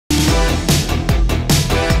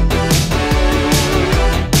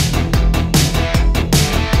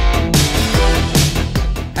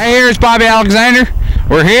It's Bobby Alexander.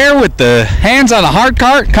 We're here with the Hands on a Heart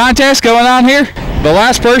Cart contest going on here. The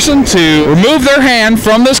last person to remove their hand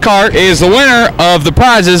from this cart is the winner of the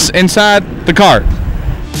prizes inside the cart.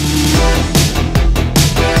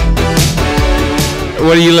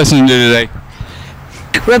 What are you listening to today?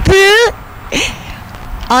 Rapoo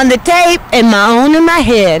on the tape and my own in my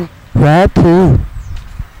head. Rapoo.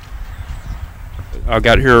 I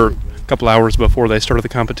got here a couple hours before they started the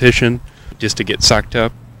competition just to get psyched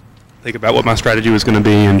up, think about what my strategy was going to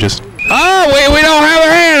be, and just... Oh, we don't have a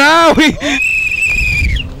hand. Oh, we...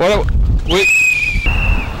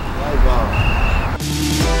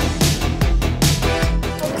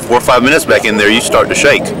 4 or 5 minutes back in there, you start to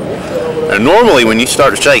shake. And normally when you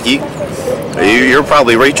start to shake, you're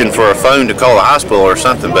probably reaching for a phone to call the hospital or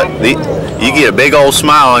something, but you get a big old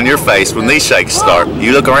smile on your face when these shakes start.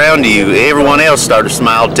 You look around you, everyone else start to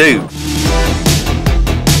smile too.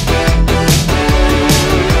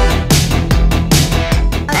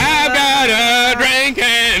 I've got a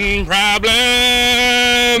drinking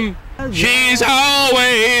problem. She's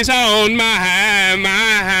always on my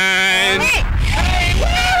mind.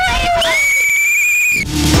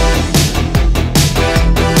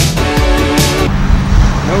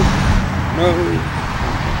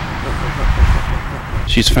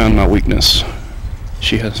 She's found my weakness.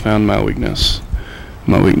 She has found my weakness.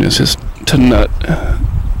 My weakness is to nut.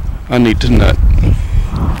 I need to nut.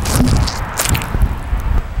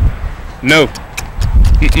 No.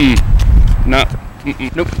 Not.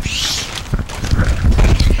 Nope.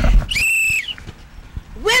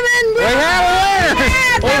 Women, We have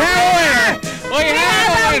a winner! We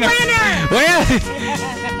have a winner!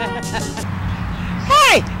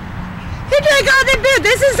 Hey, you drink all the beer.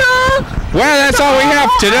 This is all. Well, that's all we have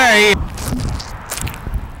today.